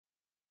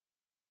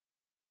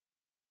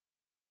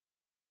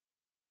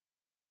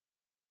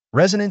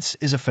Resonance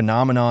is a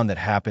phenomenon that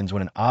happens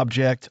when an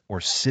object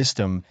or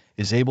system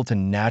is able to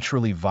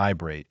naturally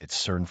vibrate at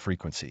certain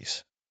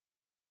frequencies.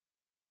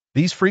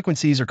 These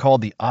frequencies are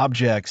called the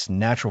object's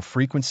natural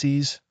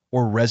frequencies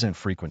or resonant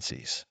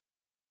frequencies.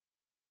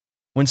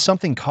 When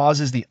something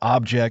causes the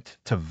object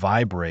to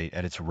vibrate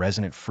at its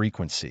resonant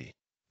frequency,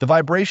 the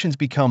vibrations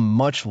become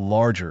much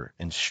larger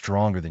and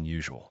stronger than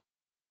usual.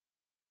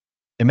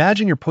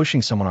 Imagine you're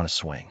pushing someone on a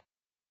swing.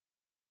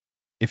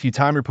 If you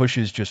time your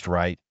pushes just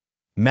right,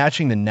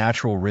 matching the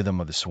natural rhythm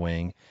of the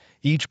swing,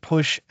 each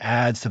push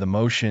adds to the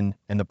motion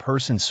and the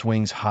person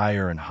swings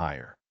higher and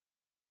higher.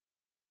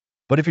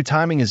 But if your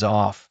timing is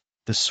off,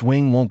 the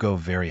swing won't go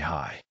very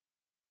high.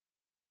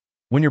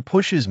 When your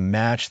pushes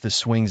match the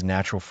swing's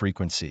natural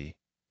frequency,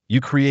 you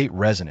create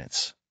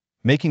resonance,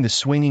 making the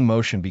swinging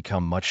motion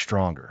become much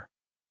stronger.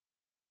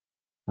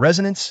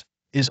 Resonance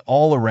is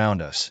all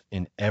around us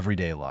in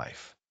everyday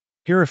life.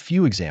 Here are a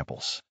few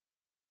examples.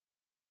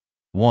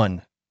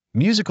 1.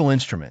 Musical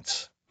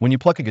instruments. When you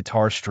pluck a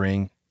guitar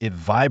string, it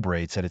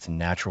vibrates at its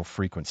natural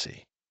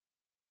frequency.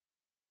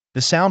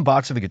 The sound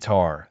box of the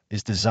guitar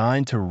is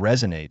designed to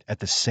resonate at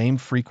the same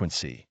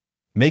frequency,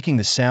 making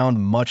the sound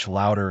much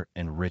louder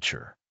and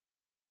richer.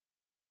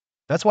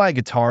 That's why a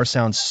guitar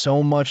sounds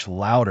so much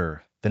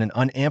louder than an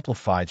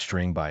unamplified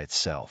string by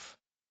itself.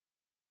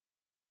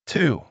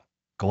 2.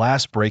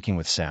 Glass breaking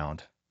with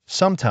sound.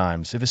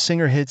 Sometimes, if a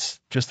singer hits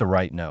just the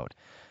right note,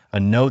 a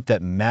note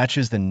that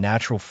matches the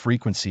natural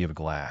frequency of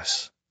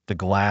glass, the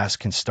glass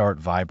can start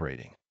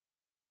vibrating.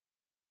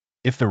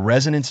 If the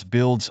resonance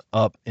builds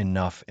up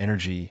enough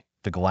energy,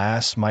 the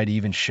glass might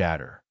even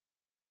shatter.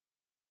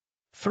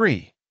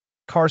 3.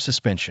 Car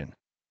suspension.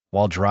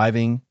 While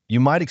driving,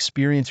 you might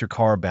experience your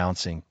car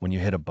bouncing when you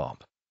hit a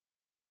bump.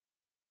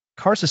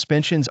 Car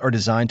suspensions are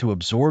designed to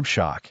absorb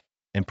shock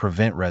and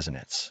prevent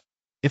resonance.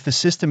 If the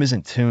system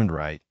isn't tuned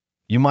right,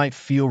 you might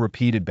feel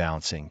repeated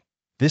bouncing.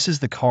 This is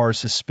the car's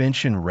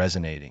suspension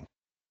resonating.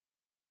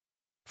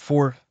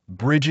 4.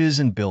 Bridges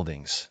and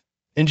buildings.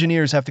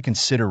 Engineers have to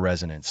consider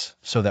resonance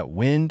so that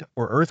wind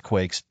or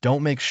earthquakes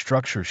don't make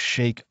structures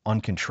shake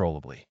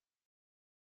uncontrollably.